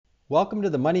Welcome to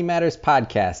the Money Matters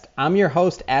Podcast. I'm your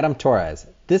host, Adam Torres.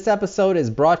 This episode is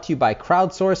brought to you by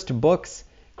Crowdsourced Books.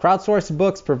 Crowdsourced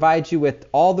Books provides you with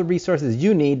all the resources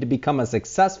you need to become a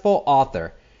successful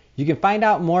author. You can find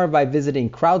out more by visiting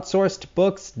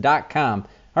crowdsourcedbooks.com.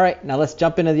 All right, now let's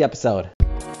jump into the episode.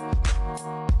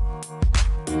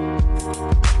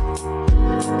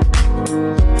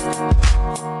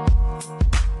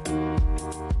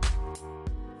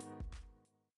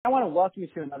 I want to welcome you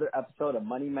to another episode of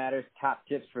Money Matters Top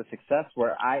Tips for Success,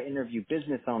 where I interview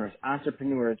business owners,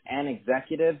 entrepreneurs, and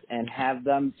executives and have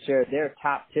them share their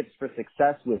top tips for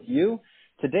success with you.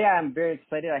 Today, I'm very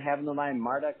excited. I have on the line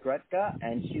Marta Gretka,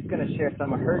 and she's going to share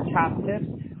some of her top tips.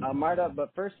 Marta,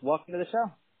 but first, welcome to the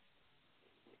show.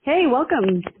 Hey,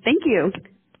 welcome. Thank you.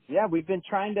 Yeah, we've been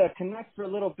trying to connect for a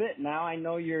little bit now. I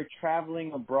know you're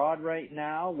traveling abroad right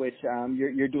now, which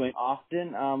you're doing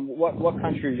often. What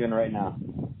country are you in right now?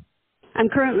 I'm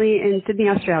currently in Sydney,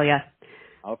 Australia.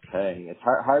 Okay, it's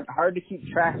hard to keep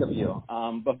track of you.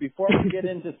 But before we get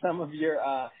into some of your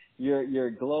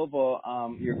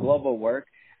global work,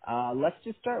 let's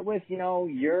just start with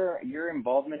your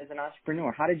involvement as an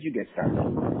entrepreneur. How did you get started?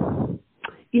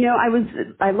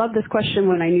 I love this question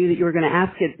when I knew that you were going to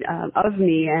ask it of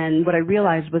me, and what I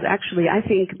realized was actually I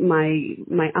think my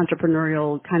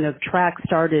entrepreneurial kind of track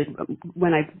started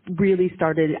when I really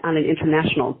started on an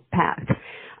international path.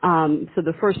 So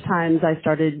the first times I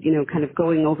started, kind of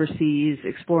going overseas,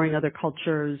 exploring other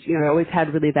cultures, I always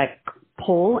had really that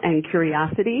pull and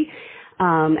curiosity.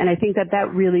 And I think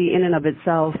that really in and of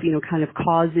itself, kind of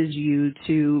causes you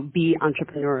to be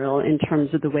entrepreneurial in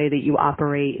terms of the way that you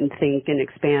operate and think and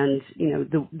expand,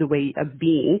 the way of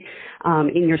being,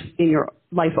 in your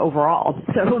life overall.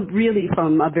 So really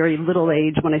from a very little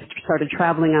age when I started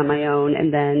traveling on my own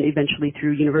and then eventually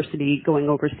through university going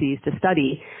overseas to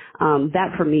study,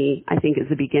 that for me, I think is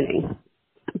the beginning.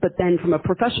 But then from a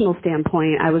professional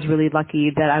standpoint, I was really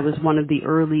lucky that I was one of the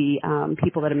early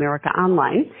people at America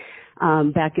Online.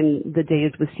 Back in the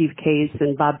days with Steve Case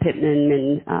and Bob Pittman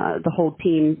and the whole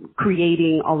team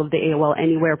creating all of the AOL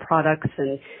Anywhere products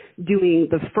and doing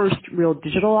the first real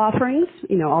digital offerings,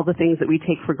 all the things that we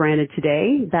take for granted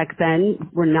today, back then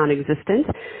were non-existent.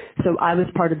 So I was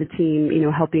part of the team,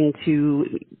 helping to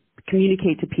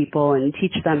communicate to people and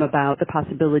teach them about the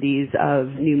possibilities of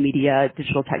new media,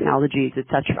 digital technologies,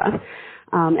 etc.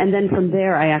 And then from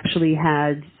there, I actually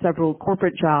had several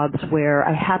corporate jobs where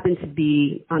I happened to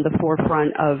be on the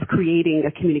forefront of creating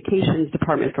a communications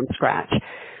department from scratch,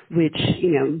 which,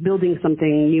 building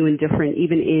something new and different,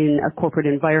 even in a corporate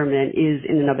environment, is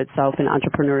in and of itself an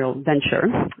entrepreneurial venture.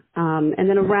 And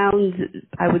then around,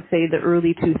 I would say, the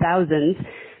early 2000s,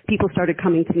 people started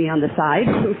coming to me on the side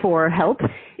for help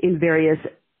in various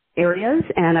areas,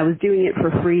 and I was doing it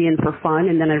for free and for fun,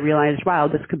 and then I realized, wow,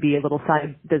 this could be a little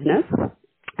side business.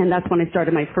 And that's when I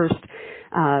started my first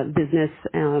business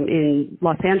in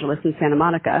Los Angeles in Santa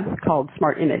Monica called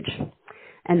Smart Image.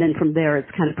 And then from there, it's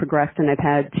kind of progressed, and I've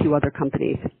had two other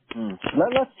companies.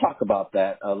 Let's talk about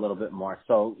that a little bit more.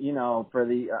 So,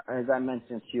 as I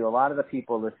mentioned to you, a lot of the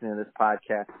people listening to this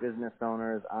podcast, business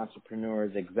owners,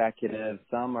 entrepreneurs, executives,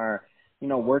 some are,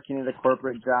 working at a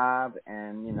corporate job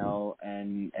and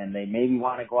they maybe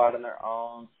want to go out on their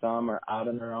own. Some are out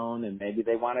on their own and maybe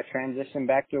they want to transition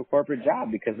back to a corporate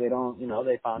job because they don't,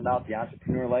 they found out the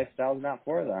entrepreneur lifestyle is not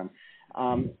for them.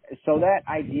 So that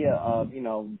idea of,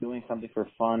 doing something for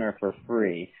fun or for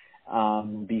free,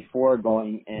 before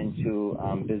going into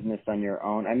business on your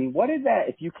own. I mean, what did that,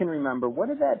 if you can remember, what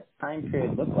did that time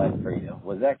period look like for you?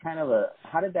 Was that kind of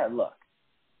how did that look?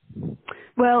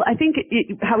 Well, I think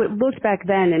how it looked back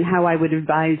then and how I would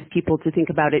advise people to think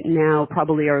about it now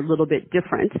probably are a little bit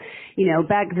different.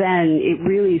 Back then it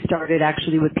really started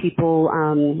actually with people,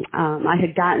 I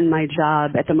had gotten my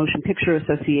job at the Motion Picture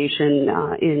Association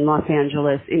in Los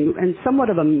Angeles in somewhat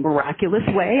of a miraculous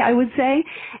way, I would say.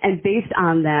 And based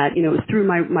on that, it was through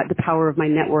the power of my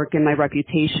network and my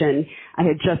reputation. I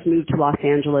had just moved to Los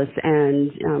Angeles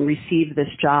and received this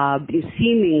job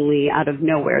seemingly out of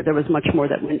nowhere. There was much more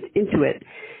that went into it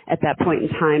at that point in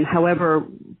time. However,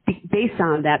 based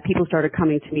on that, people started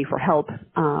coming to me for help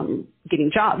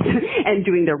getting jobs and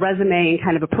doing their resume and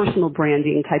kind of a personal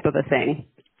branding type of a thing.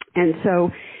 And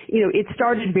so, it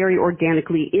started very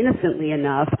organically, innocently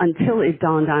enough, until it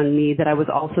dawned on me that I was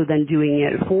also then doing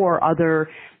it for other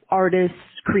artists,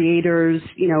 creators.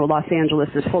 Los Angeles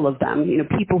is full of them,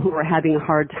 people who are having a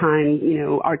hard time,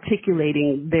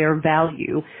 articulating their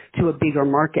value to a bigger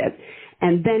market.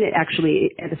 And then it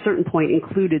actually, at a certain point,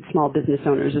 included small business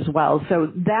owners as well. So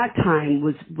that time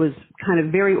was kind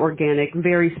of very organic,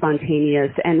 very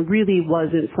spontaneous, and really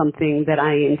wasn't something that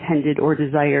I intended or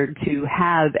desired to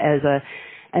have as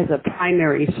a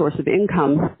primary source of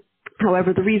income.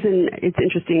 However, the reason it's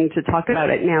interesting to talk about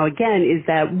it now again is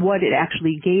that what it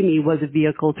actually gave me was a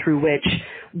vehicle through which,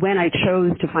 when I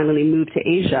chose to finally move to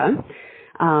Asia,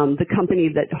 the company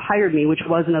that hired me, which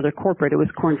was another corporate, it was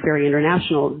Korn Ferry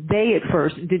International, they at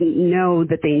first didn't know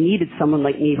that they needed someone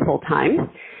like me full time.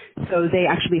 So they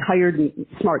actually hired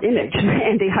Smart Image,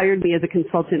 and they hired me as a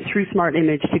consultant through Smart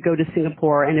Image to go to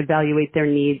Singapore and evaluate their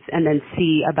needs and then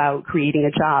see about creating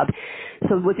a job.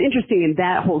 So what's interesting in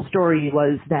that whole story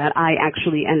was that I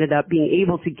actually ended up being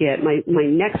able to get my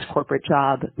next corporate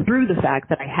job through the fact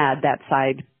that I had that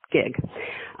side gig,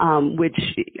 which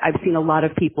I've seen a lot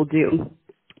of people do.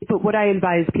 But what I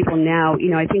advise people now,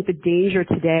 I think the danger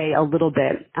today a little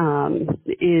bit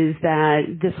is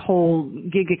that this whole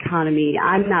gig economy,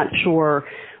 I'm not sure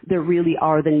there really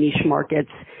are the niche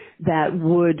markets that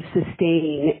would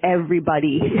sustain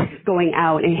everybody going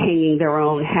out and hanging their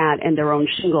own hat and their own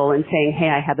shingle and saying, hey,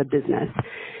 I have a business.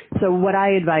 So what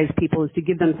I advise people is to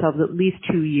give themselves at least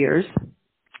 2 years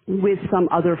with some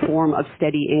other form of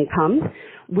steady income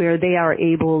where they are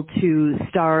able to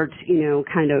start,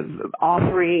 kind of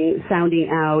offering, sounding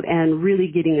out, and really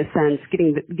getting a sense,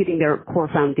 getting their core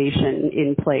foundation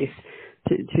in place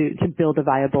to build a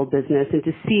viable business and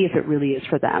to see if it really is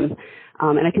for them.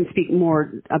 And I can speak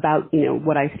more about,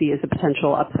 what I see as a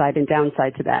potential upside and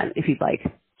downside to that, if you'd like.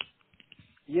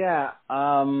 Yeah.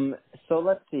 So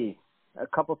let's see. A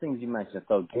couple things you mentioned.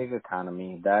 So gig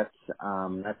economy, that's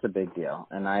a big deal.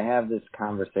 And I have this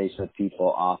conversation with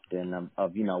people often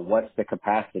of what's the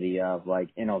capacity of like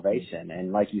innovation?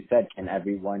 And like you said, can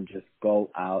everyone just go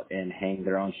out and hang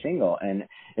their own shingle? And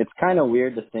it's kind of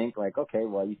weird to think like, okay,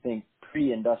 well, you think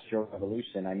pre-industrial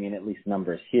revolution, I mean, at least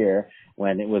numbers here,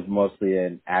 when it was mostly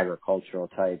an agricultural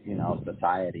type,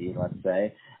 society, let's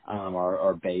say,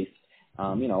 or base.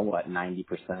 90%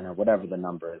 or whatever the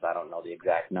number is. I don't know the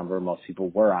exact number. Most people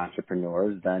were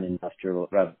entrepreneurs. Then the industrial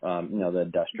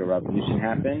revolution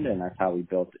happened, and that's how we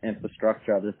built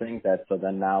infrastructure, other things. So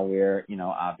then now we're,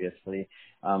 obviously,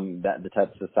 that the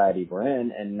type of society we're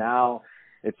in. And now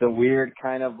it's a weird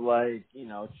kind of like,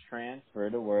 transfer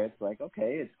to where it's like,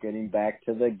 okay, it's getting back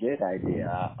to the gig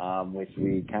idea, which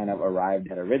we kind of arrived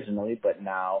at originally, but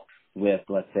now with,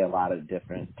 let's say, a lot of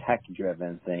different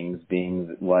tech-driven things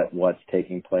being what's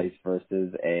taking place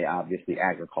versus obviously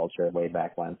agriculture way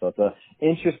back when. So it's an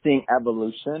interesting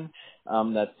evolution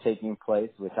that's taking place,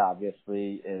 which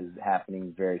obviously is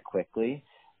happening very quickly.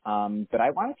 But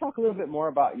I want to talk a little bit more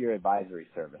about your advisory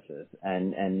services,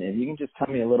 and if you can just tell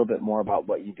me a little bit more about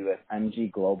what you do at MG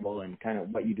Global and kind of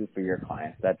what you do for your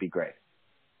clients, that'd be great.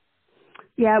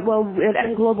 Yeah, well, at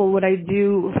M Global, what I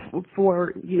do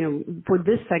for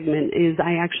this segment is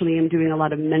I actually am doing a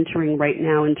lot of mentoring right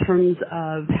now in terms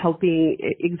of helping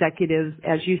executives,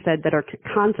 as you said, that are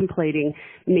contemplating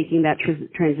making that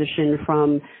transition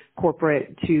from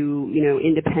corporate to,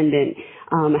 independent,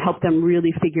 help them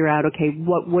really figure out, okay,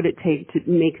 what would it take to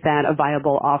make that a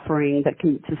viable offering that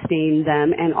can sustain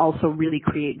them and also really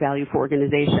create value for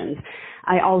organizations.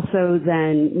 I also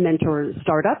then mentor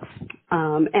startups,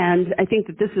 and I think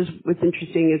that this is what's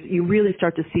interesting is you really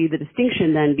start to see the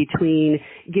distinction then between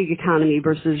gig economy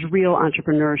versus real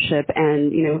entrepreneurship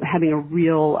and, having a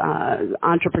real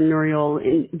entrepreneurial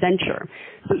venture.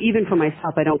 So even for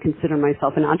myself, I don't consider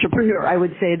myself an entrepreneur. I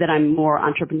would say that I'm more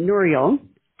entrepreneurial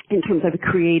in terms of I've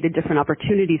created different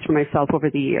opportunities for myself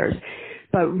over the years.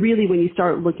 But really when you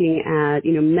start looking at,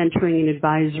 mentoring and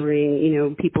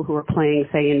advising, people who are playing,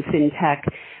 say, in fintech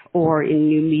or in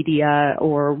new media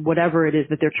or whatever it is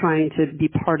that they're trying to be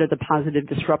part of the positive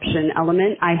disruption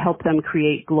element, I help them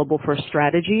create global first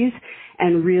strategies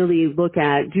and really look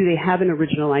at, do they have an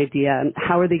original idea?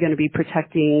 How are they going to be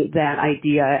protecting that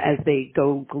idea as they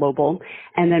go global?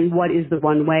 And then what is the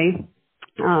one way?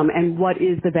 And what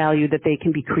is the value that they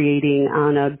can be creating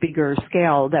on a bigger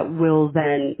scale that will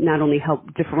then not only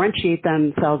help differentiate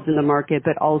themselves in the market,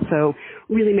 but also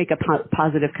really make a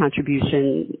positive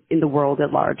contribution in the world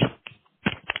at large.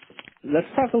 Let's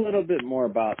talk a little bit more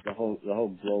about the whole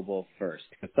global first,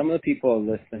 because some of the people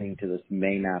listening to this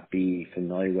may not be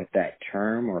familiar with that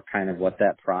term or kind of what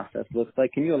that process looks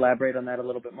like. Can you elaborate on that a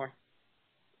little bit more?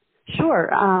 Sure.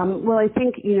 Well, I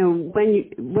think,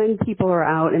 when people are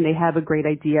out and they have a great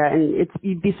idea, and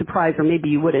you'd be surprised, or maybe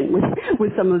you wouldn't,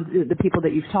 with some of the people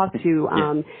that you've talked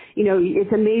to,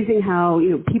 it's amazing how,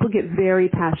 people get very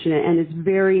passionate and it's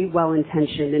very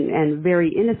well-intentioned and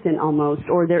very innocent almost,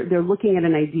 or they're looking at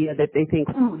an idea that they think,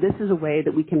 ooh, this is a way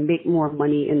that we can make more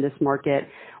money in this market,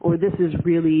 or this is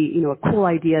really, a cool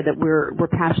idea that we're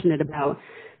passionate about.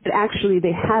 But actually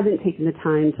they haven't taken the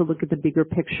time to look at the bigger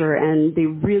picture, and they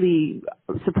really,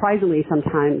 surprisingly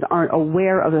sometimes, aren't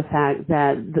aware of the fact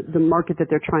that the market that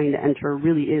they're trying to enter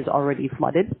really is already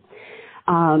flooded.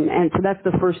 And so that's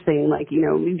the first thing,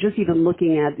 just even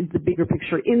looking at the bigger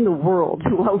picture in the world,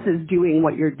 who else is doing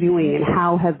what you're doing and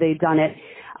how have they done it?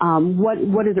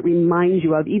 What does it remind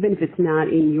you of, even if it's not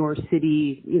in your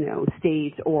city,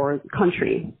 state or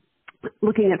country?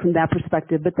 Looking at it from that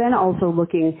perspective, but then also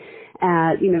looking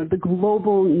at, the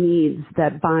global needs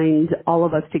that bind all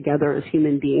of us together as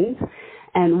human beings,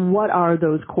 and what are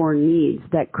those core needs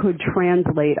that could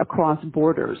translate across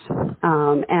borders,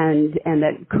 and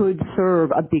that could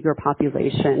serve a bigger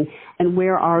population, and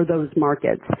where are those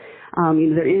markets?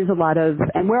 There is a lot of,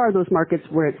 and where are those markets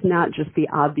where it's not just the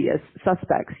obvious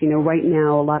suspects? Right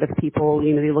now a lot of people,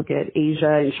 they look at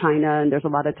Asia and China, and there's a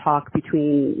lot of talk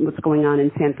between what's going on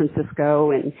in San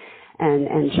Francisco and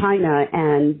China,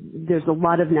 and there's a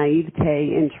lot of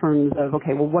naivete in terms of,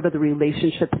 okay, well, what are the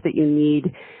relationships that you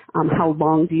need? How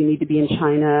long do you need to be in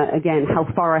China? Again, how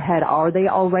far ahead are they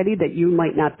already that you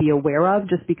might not be aware of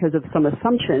just because of some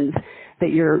assumptions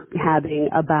that you're having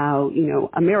about,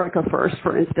 America first,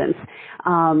 for instance.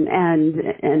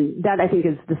 And that, I think,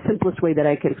 is the simplest way that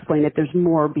I could explain it. There's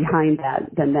more behind that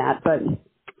than that, but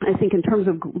I think in terms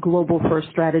of global first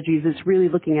strategies, it's really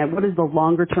looking at what is the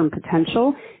longer term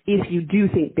potential if you do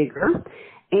think bigger,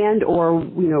 and or,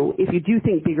 if you do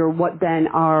think bigger, what then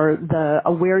are the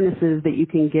awarenesses that you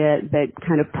can get that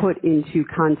kind of put into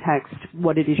context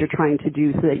what it is you're trying to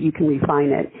do so that you can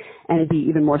refine it and be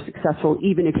even more successful,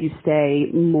 even if you stay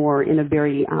more in a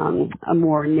very, a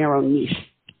more narrow niche.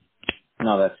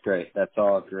 No, that's great. That's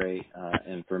all great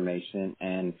information.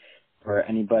 And for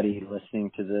anybody listening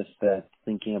to this that's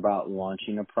thinking about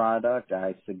launching a product,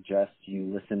 I suggest you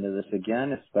listen to this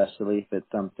again, especially if it's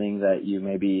something that you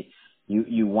maybe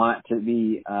you want to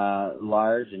be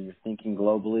large and you're thinking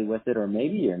globally with it, or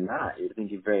maybe you're not. You're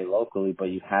thinking very locally, but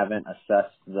you haven't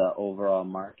assessed the overall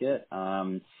market.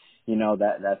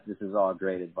 This is all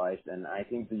great advice, and I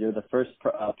think that you're the first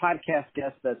podcast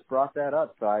guest that's brought that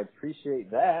up, so I appreciate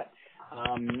that.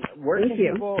 Where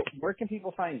can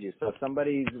people find you? So if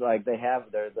somebody's like, they're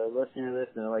listening to this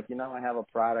and they're like, I have a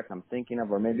product I'm thinking of,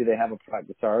 or maybe they have a product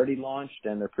that's already launched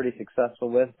and they're pretty successful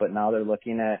with, but now they're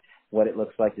looking at what it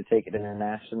looks like to take it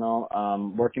international.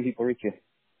 Where can people reach you?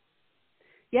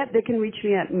 Yeah, they can reach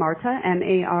me at Marta,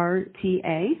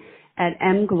 M-A-R-T-A, at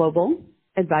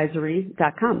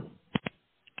mglobaladvisory.com.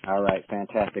 All right,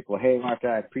 fantastic. Well, hey, Marta,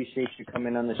 I appreciate you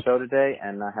coming on the show today,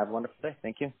 and have a wonderful day.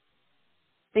 Thank you.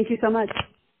 Thank you so much.